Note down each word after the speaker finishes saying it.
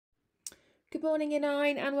Good morning, Year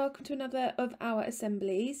 9, and welcome to another of our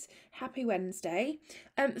assemblies. Happy Wednesday.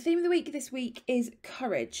 The theme of the week this week is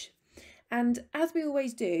courage. And as we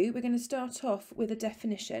always do, we're going to start off with a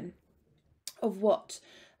definition of what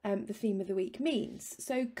the theme of the week means.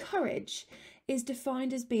 So courage is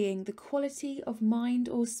defined as being the quality of mind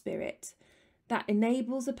or spirit that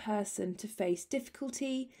enables a person to face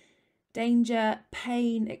difficulty, danger,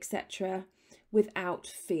 pain, etc. without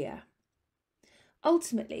fear.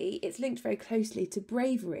 Ultimately, it's linked very closely to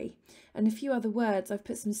bravery and a few other words. I've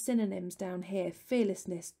put some synonyms down here: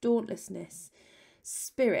 fearlessness, dauntlessness,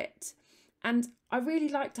 spirit. And I really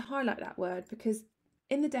like to highlight that word because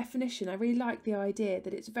in the definition, I really like the idea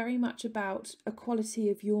that it's very much about a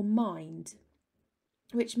quality of your mind,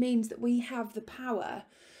 which means that we have the power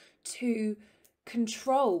to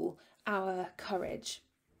control our courage.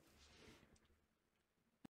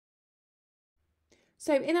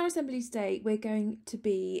 So in our assembly today, we're going to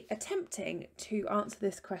be attempting to answer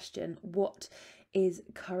this question: what is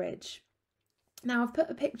courage? Now, I've put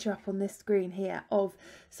a picture up on this screen here of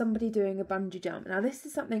somebody doing a bungee jump. Now, this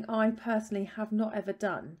is something I personally have not ever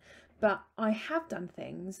done, but I have done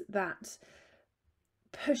things that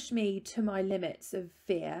push me to my limits of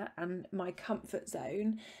fear and my comfort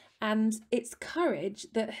zone. And it's courage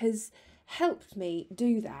that has helped me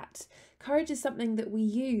do that. Courage is something that we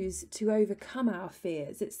use to overcome our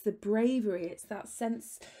fears. It's the bravery, it's that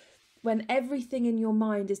sense when everything in your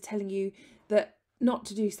mind is telling you that not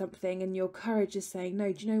to do something and your courage is saying,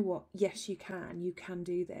 no, do you know what? Yes, you can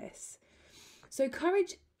do this. So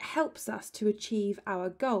courage helps us to achieve our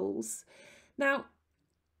goals. Now,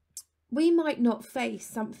 we might not face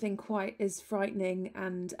something quite as frightening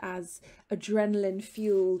and as adrenaline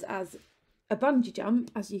fueled as a bungee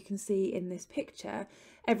jump, as you can see in this picture,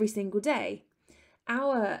 every single day.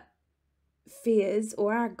 Our fears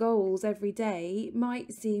or our goals every day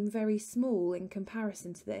might seem very small in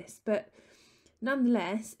comparison to this, but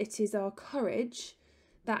nonetheless, it is our courage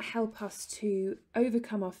that help us to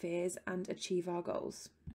overcome our fears and achieve our goals.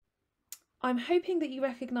 I'm hoping that you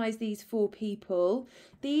recognise these four people.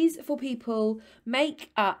 These four people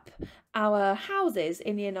make up our houses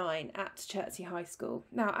in Year 9 at Chertsey High School.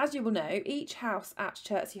 Now, as you will know, each house at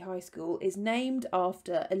Chertsey High School is named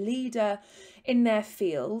after a leader in their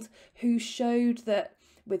field who showed that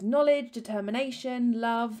with knowledge, determination,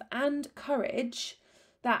 love and courage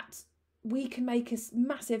that we can make a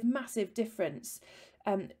massive, massive difference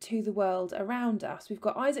to the world around us. We've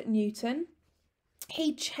got Isaac Newton.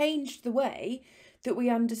 He changed the way that we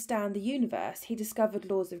understand the universe. He discovered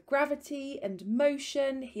laws of gravity and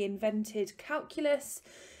motion. He invented calculus.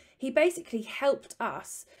 He basically helped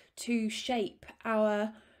us to shape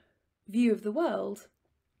our view of the world.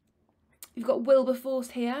 We've got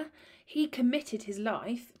Wilberforce here. He committed his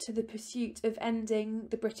life to the pursuit of ending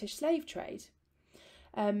the British slave trade.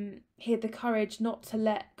 He had the courage not to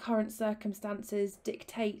let current circumstances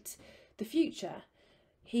dictate the future.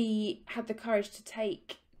 He had the courage to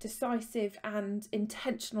take decisive and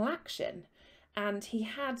intentional action, and he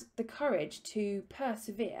had the courage to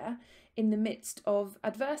persevere in the midst of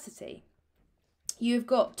adversity. You've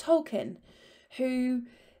got Tolkien, whose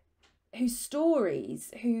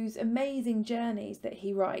stories, whose amazing journeys that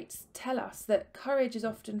he writes tell us that courage is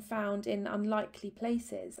often found in unlikely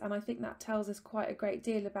places, and I think that tells us quite a great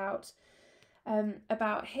deal about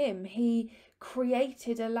him. He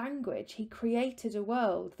created a language, he created a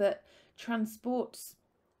world that transports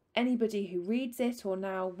anybody who reads it or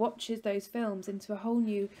now watches those films into a whole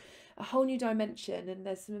new dimension, and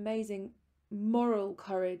there's some amazing moral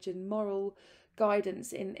courage and moral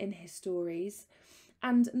guidance in his stories.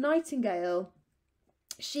 And Nightingale,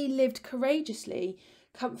 she lived courageously,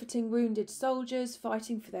 comforting wounded soldiers,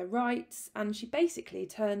 fighting for their rights, and she basically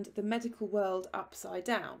turned the medical world upside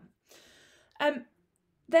down.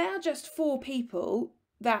 They are just four people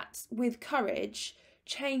that, with courage,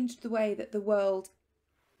 changed the way that the world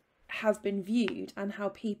has been viewed and how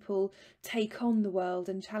people take on the world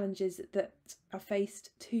and challenges that are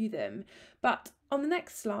faced to them. But on the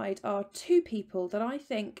next slide are two people that I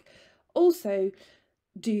think also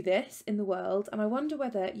do this in the world, and I wonder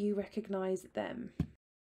whether you recognise them.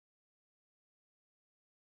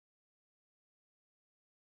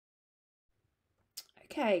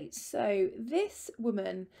 Okay, so this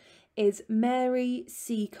woman is Mary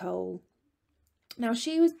Seacole. Now,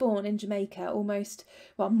 she was born in Jamaica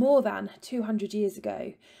more than 200 years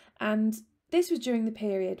ago, and this was during the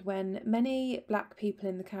period when many black people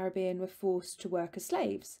in the Caribbean were forced to work as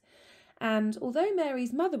slaves. And although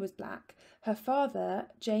Mary's mother was black, her father,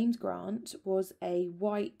 James Grant, was a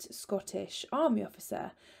white Scottish army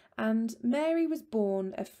officer, and Mary was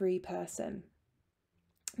born a free person.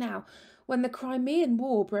 Now, when the Crimean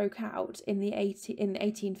War broke out in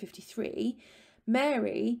 1853,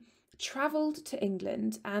 Mary travelled to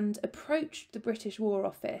England and approached the British War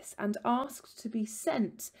Office and asked to be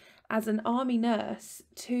sent as an army nurse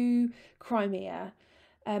to Crimea,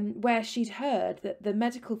 where she'd heard that the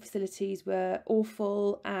medical facilities were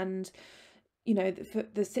awful and, you know,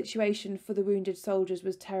 the situation for the wounded soldiers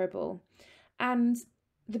was terrible. And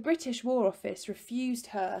the British War Office refused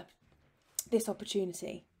her this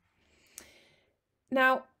opportunity.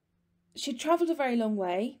 Now, she'd travelled a very long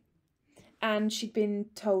way and she'd been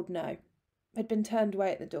told no, had been turned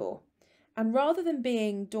away at the door. And rather than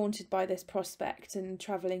being daunted by this prospect and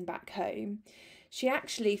travelling back home, she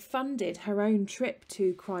actually funded her own trip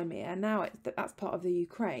to Crimea. Now that's part of the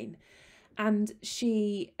Ukraine. And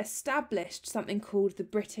she established something called the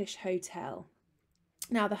British Hotel.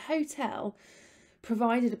 Now, the hotel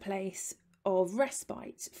provided a place of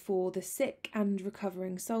respite for the sick and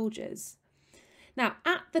recovering soldiers. Now,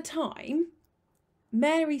 at the time,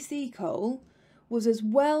 Mary Seacole was as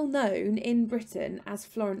well known in Britain as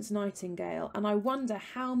Florence Nightingale, and I wonder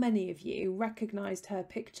how many of you recognised her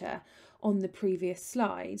picture on the previous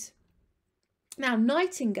slide. Now,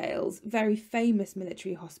 Nightingale's very famous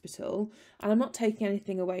military hospital, and I'm not taking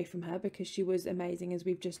anything away from her because she was amazing, as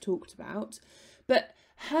we've just talked about, but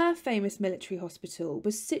her famous military hospital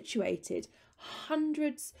was situated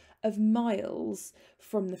hundreds of miles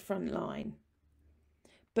from the front line.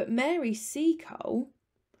 But Mary Seacole,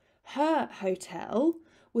 her hotel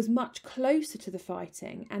was much closer to the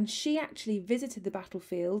fighting, and she actually visited the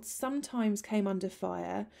battlefield, sometimes came under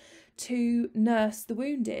fire, to nurse the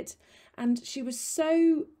wounded. And she was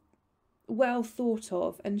so well thought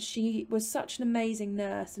of, and she was such an amazing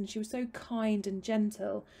nurse, and she was so kind and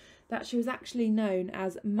gentle that she was actually known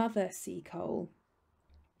as Mother Seacole.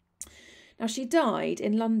 Now, she died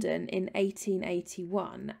in London in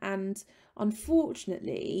 1881, and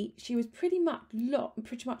unfortunately she was pretty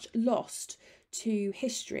much lost to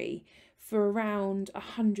history for around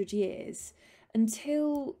 100 years,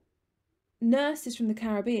 until nurses from the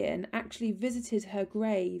Caribbean actually visited her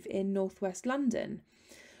grave in northwest London,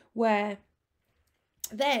 where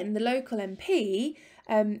then the local MP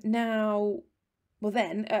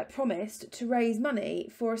promised to raise money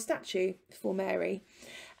for a statue for Mary.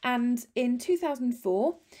 And in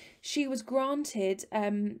 2004, she was she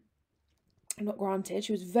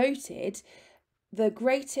was voted the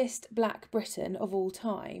greatest Black Briton of all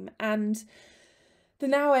time. And the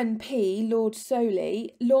now MP, Lord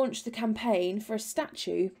Soley, launched the campaign for a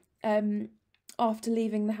statue after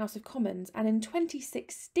leaving the House of Commons. And in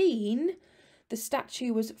 2016, the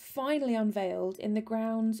statue was finally unveiled in the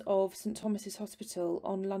grounds of St Thomas's Hospital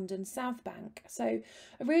on London's South Bank. So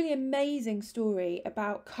a really amazing story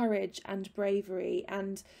about courage and bravery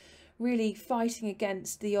and really fighting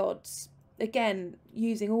against the odds. Again,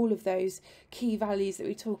 using all of those key values that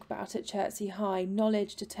we talk about at Chertsey High: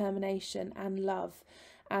 knowledge, determination and love.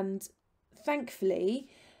 And thankfully,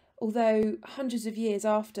 although hundreds of years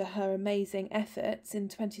after her amazing efforts in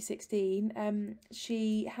 2016,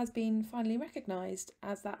 she has been finally recognised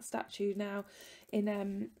as that statue now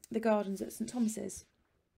in the gardens at St Thomas's.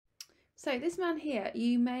 So this man here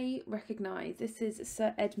you may recognise. This is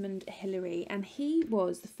Sir Edmund Hillary, and he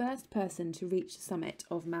was the first person to reach the summit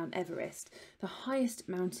of Mount Everest, the highest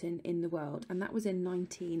mountain in the world, and that was in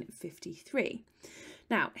 1953.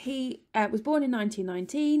 Now, he was born in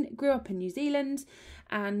 1919, grew up in New Zealand,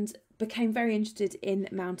 and became very interested in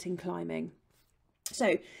mountain climbing.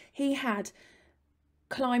 So he had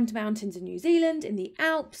climbed mountains in New Zealand, in the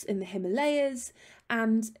Alps, in the Himalayas,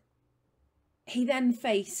 and he then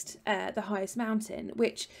faced the highest mountain,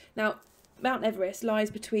 which now Mount Everest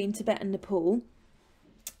lies between Tibet and Nepal.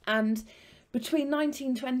 And between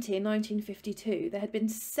 1920 and 1952, there had been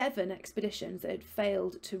 7 expeditions that had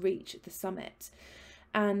failed to reach the summit.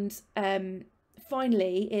 And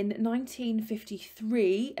finally, in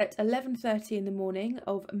 1953, at 11:30 in the morning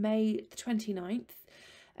of May the 29th,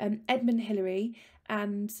 Edmund Hillary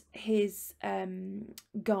and his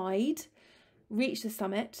guide reached the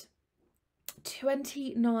summit,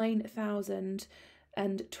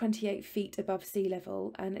 29,028 feet above sea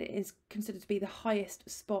level, and it is considered to be the highest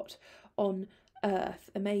spot on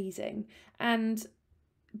Earth. Amazing. And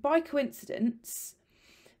by coincidence,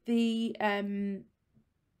 the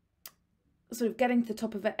sort of getting to the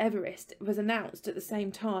top of Everest was announced at the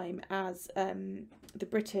same time as the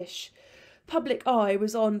British public eye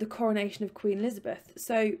was on the coronation of Queen Elizabeth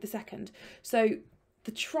II. So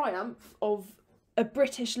the triumph of a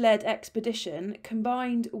British-led expedition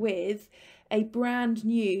combined with a brand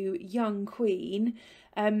new young queen,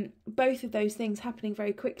 both of those things happening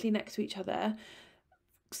very quickly next to each other,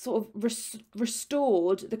 sort of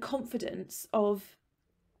restored the confidence of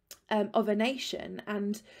a nation,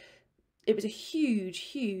 and it was a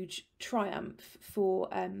huge triumph for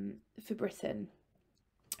Britain.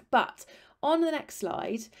 But on the next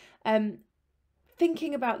slide,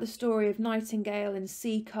 thinking about the story of Nightingale and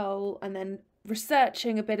Seacole, and then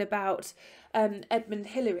researching a bit about Edmund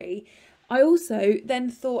Hillary, I also then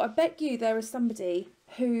thought, I bet you there is somebody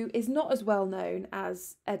who is not as well known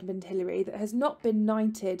as Edmund Hillary, that has not been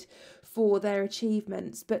knighted for their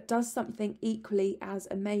achievements, but does something equally as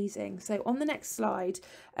amazing. So on the next slide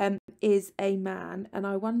is a man, and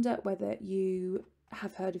I wonder whether you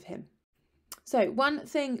have heard of him. So one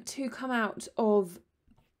thing to come out of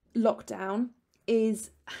lockdown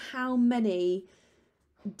is how many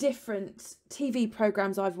different TV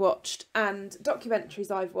programmes I've watched and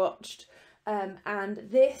documentaries I've watched, and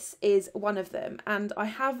this is one of them, and I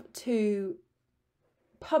have to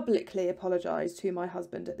publicly apologise to my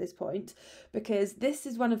husband at this point, because this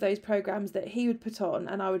is one of those programmes that he would put on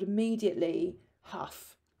and I would immediately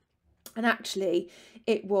huff. And actually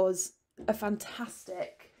it was a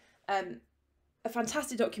fantastic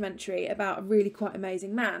documentary about a really quite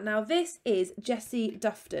amazing man. Now this is Jessie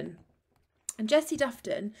Dufton, and Jessie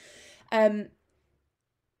Dufton, I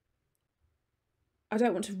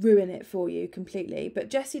don't want to ruin it for you completely, but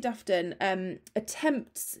Jessie Dufton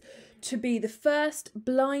attempts to be the first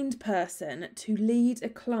blind person to lead a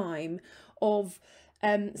climb of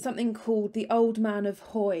something called the Old Man of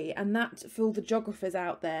Hoy, and that, for all the geographers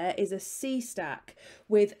out there, is a sea stack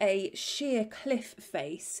with a sheer cliff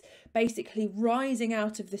face basically rising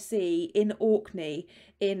out of the sea in Orkney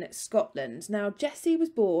in Scotland. Now Jessie was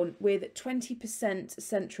born with 20%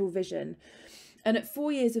 central vision, and at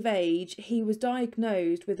 4 years of age he was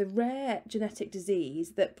diagnosed with a rare genetic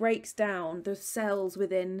disease that breaks down the cells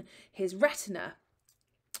within his retina.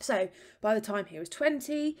 So by the time he was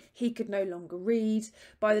 20, he could no longer read.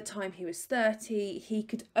 By the time he was 30, he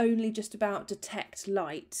could only just about detect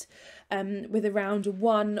light, with around a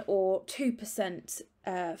 1 or 2%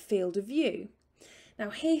 field of view. Now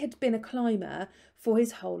he had been a climber for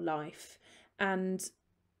his whole life, and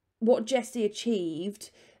what Jessie achieved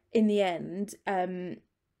in the end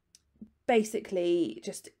basically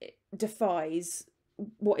just defies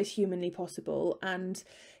what is humanly possible, and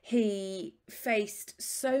he faced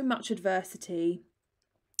so much adversity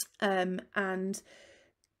and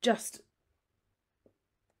just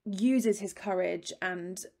uses his courage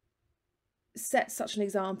and sets such an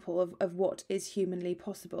example of what is humanly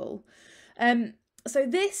possible. So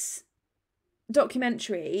this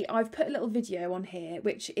documentary, I've put a little video on here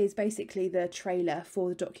which is basically the trailer for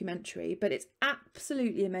the documentary, but it's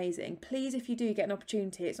absolutely amazing. Please, if you do get an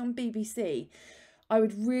opportunity, it's on BBC. I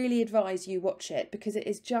would really advise you watch it, because it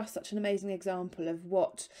is just such an amazing example of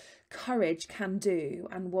what courage can do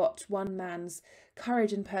and what one man's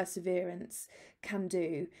courage and perseverance can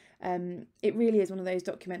do. It really is one of those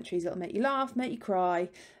documentaries that'll make you laugh, make you cry,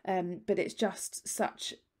 but it's just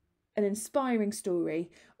such an inspiring story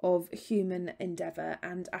of human endeavour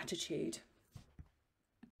and attitude.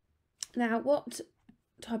 Now, what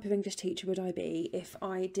type of English teacher would I be if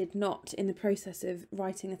I did not, in the process of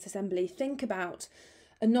writing this assembly, think about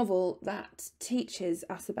a novel that teaches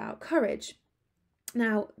us about courage?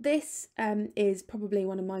 Now this is probably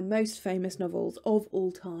one of my most famous novels of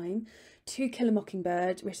all time, To Kill a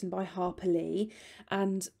Mockingbird, written by Harper Lee,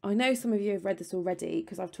 and I know some of you have read this already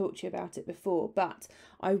because I've talked to you about it before, but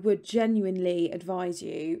I would genuinely advise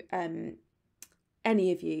you,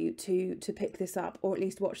 any of you, to pick this up, or at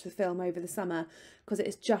least watch the film over the summer, because it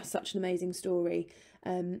is just such an amazing story.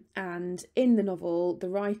 And in the novel, the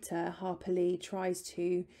writer Harper Lee tries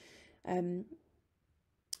to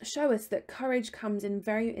show us that courage comes in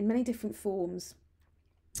many different forms.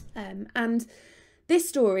 And this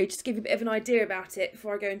story, just to give you a bit of an idea about it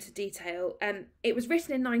before I go into detail, it was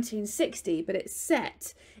written in 1960, but it's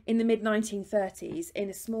set in the mid-1930s in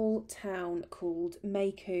a small town called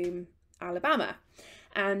Maycomb, Alabama,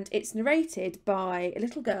 and it's narrated by a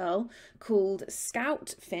little girl called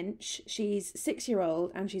Scout Finch. She's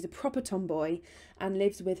 6-year-old and she's a proper tomboy and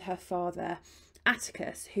lives with her father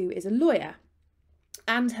Atticus, who is a lawyer,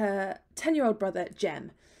 and her 10-year-old brother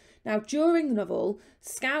Jem. Now during the novel,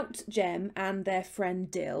 Scout, Jem and their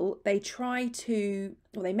friend Dill, they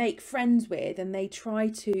make friends with, and they try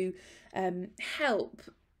to help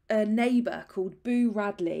a neighbour called Boo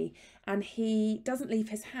Radley, and he doesn't leave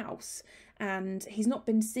his house, and he's not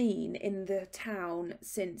been seen in the town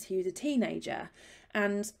since he was a teenager.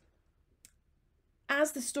 And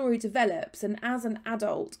as the story develops, and as an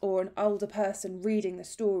adult or an older person reading the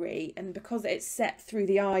story, and because it's set through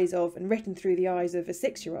the eyes of and written through the eyes of a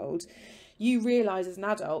 6-year-old, you realise as an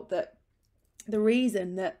adult that the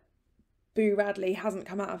reason that Boo Radley hasn't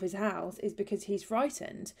come out of his house is because he's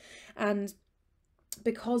frightened, and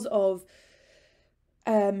because of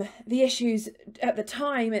the issues at the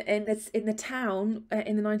time in the town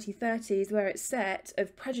in the 1930s where it's set,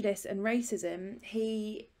 of prejudice and racism,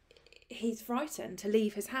 he's frightened to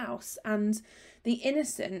leave his house. And the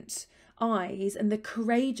innocent eyes and the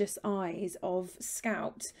courageous eyes of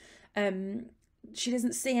Scout, she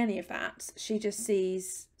doesn't see any of that. She just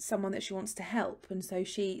sees someone that she wants to help, and so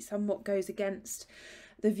she somewhat goes against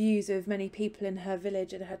the views of many people in her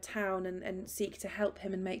village and her town, and seek to help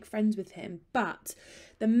him and make friends with him. But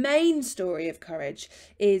the main story of courage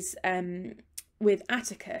is with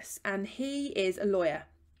Atticus, and he is a lawyer.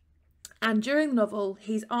 And during the novel,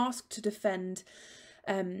 he's asked to defend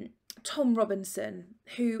Tom Robinson,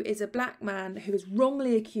 who is a black man who is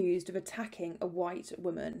wrongly accused of attacking a white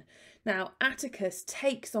woman. Now, Atticus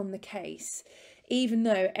takes on the case, even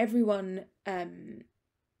though everyone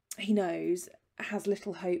he knows has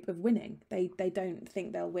little hope of winning. They don't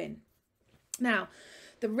think they'll win. Now,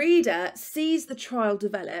 the reader sees the trial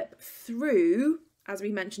develop through, as we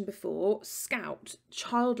mentioned before, Scout,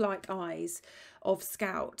 childlike eyes of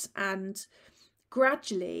Scout, and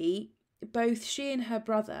gradually both she and her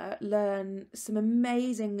brother learn some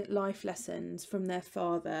amazing life lessons from their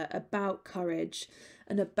father about courage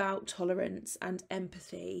and about tolerance and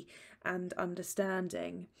empathy and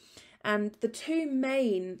understanding. And the two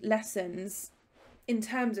main lessons in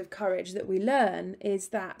terms of courage that we learn is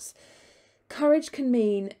that courage can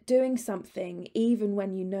mean doing something even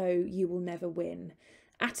when you know you will never win.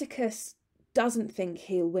 Atticus doesn't think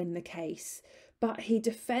he'll win the case, but he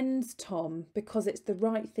defends Tom because it's the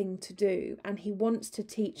right thing to do, and he wants to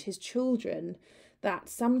teach his children that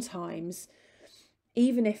sometimes,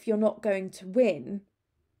 even if you're not going to win,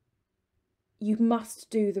 you must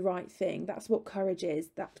do the right thing. That's what courage is.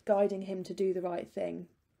 That's guiding him to do the right thing.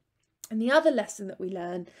 And the other lesson that we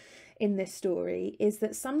learn in this story is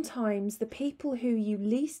that sometimes the people who you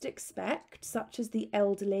least expect, such as the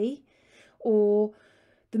elderly or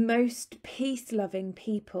the most peace-loving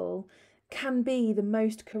people, can be the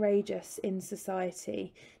most courageous in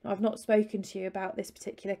society. Now, I've not spoken to you about this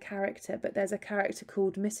particular character, but there's a character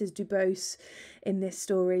called Mrs. Dubose in this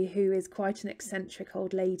story who is quite an eccentric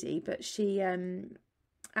old lady, but she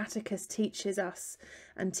Atticus teaches us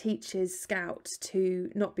and teaches Scout to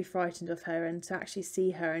not be frightened of her and to actually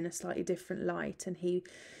see her in a slightly different light, and he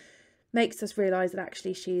makes us realise that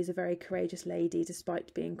actually she is a very courageous lady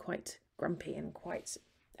despite being quite grumpy and quite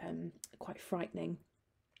frightening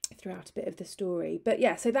throughout a bit of the story. But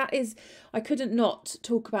yeah, so that is, I couldn't not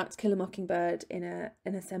talk about To Kill a Mockingbird in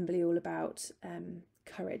an assembly all about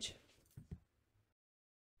courage.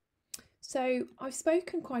 So I've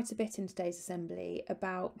spoken quite a bit in today's assembly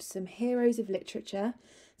about some heroes of literature,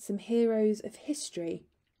 some heroes of history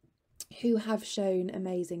who have shown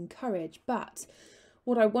amazing courage. But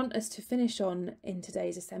what I want us to finish on in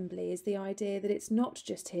today's assembly is the idea that it's not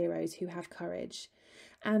just heroes who have courage.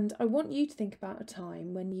 And I want you to think about a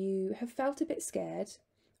time when you have felt a bit scared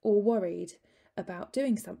or worried about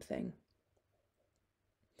doing something.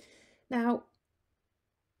 Now,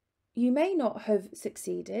 you may not have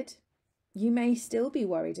succeeded. You may still be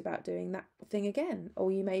worried about doing that thing again,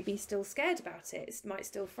 or you may be still scared about it. It might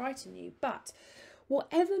still frighten you. But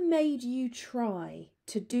whatever made you try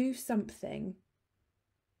to do something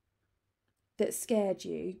that scared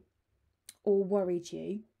you or worried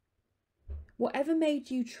you, whatever made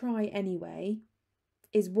you try anyway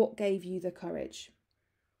is what gave you the courage.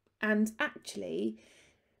 And actually,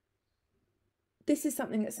 this is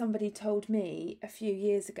something that somebody told me a few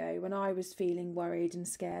years ago when I was feeling worried and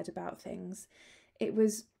scared about things. It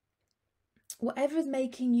was whatever's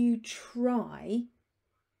making you try,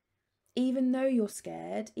 even though you're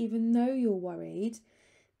scared, even though you're worried,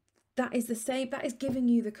 that is the same, that is giving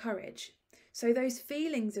you the courage. So those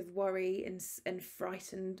feelings of worry and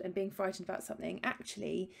frightened and being frightened about something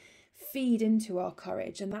actually feed into our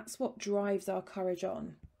courage, and that's what drives our courage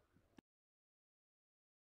on.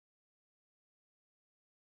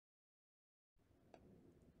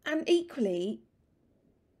 And equally,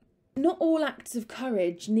 not all acts of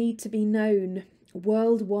courage need to be known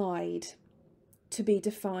worldwide to be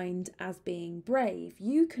defined as being brave.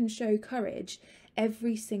 You can show courage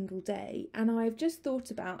every single day, and I've just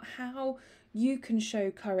thought about how you can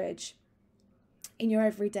show courage in your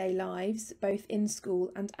everyday lives, both in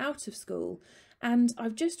school and out of school. And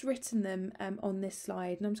I've just written them on this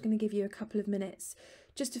slide, and I'm just going to give you a couple of minutes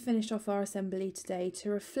just to finish off our assembly today to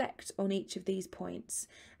reflect on each of these points.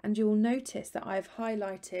 And you'll notice that I've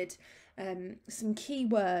highlighted some key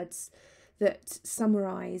words that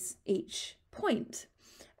summarise each point.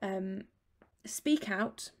 Speak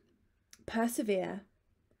out, persevere,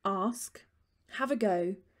 ask, have a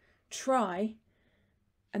go, try,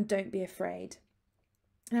 and don't be afraid.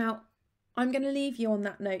 Now, I'm going to leave you on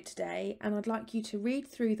that note today, and I'd like you to read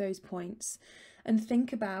through those points and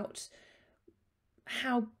think about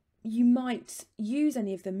how you might use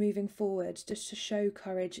any of them moving forward just to show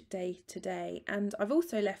courage day to day. And I've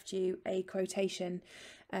also left you a quotation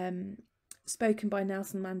spoken by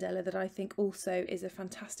Nelson Mandela that I think also is a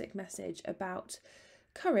fantastic message about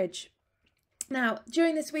courage. Now,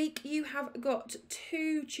 during this week, you have got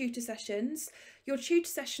 2 tutor sessions. Your tutor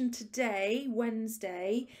session today,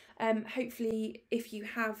 Wednesday, hopefully if you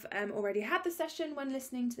have already had the session when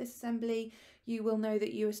listening to this assembly, you will know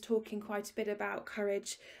that you was talking quite a bit about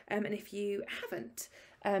courage. And if you haven't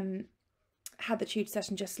had the tutor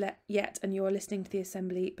session just yet and you're listening to the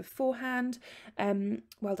assembly beforehand,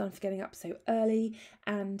 well done for getting up so early.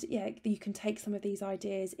 And yeah, you can take some of these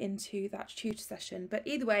ideas into that tutor session. But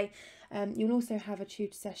either way, you'll also have a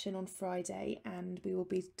tutor session on Friday, and we will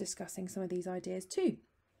be discussing some of these ideas too.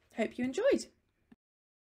 Hope you enjoyed.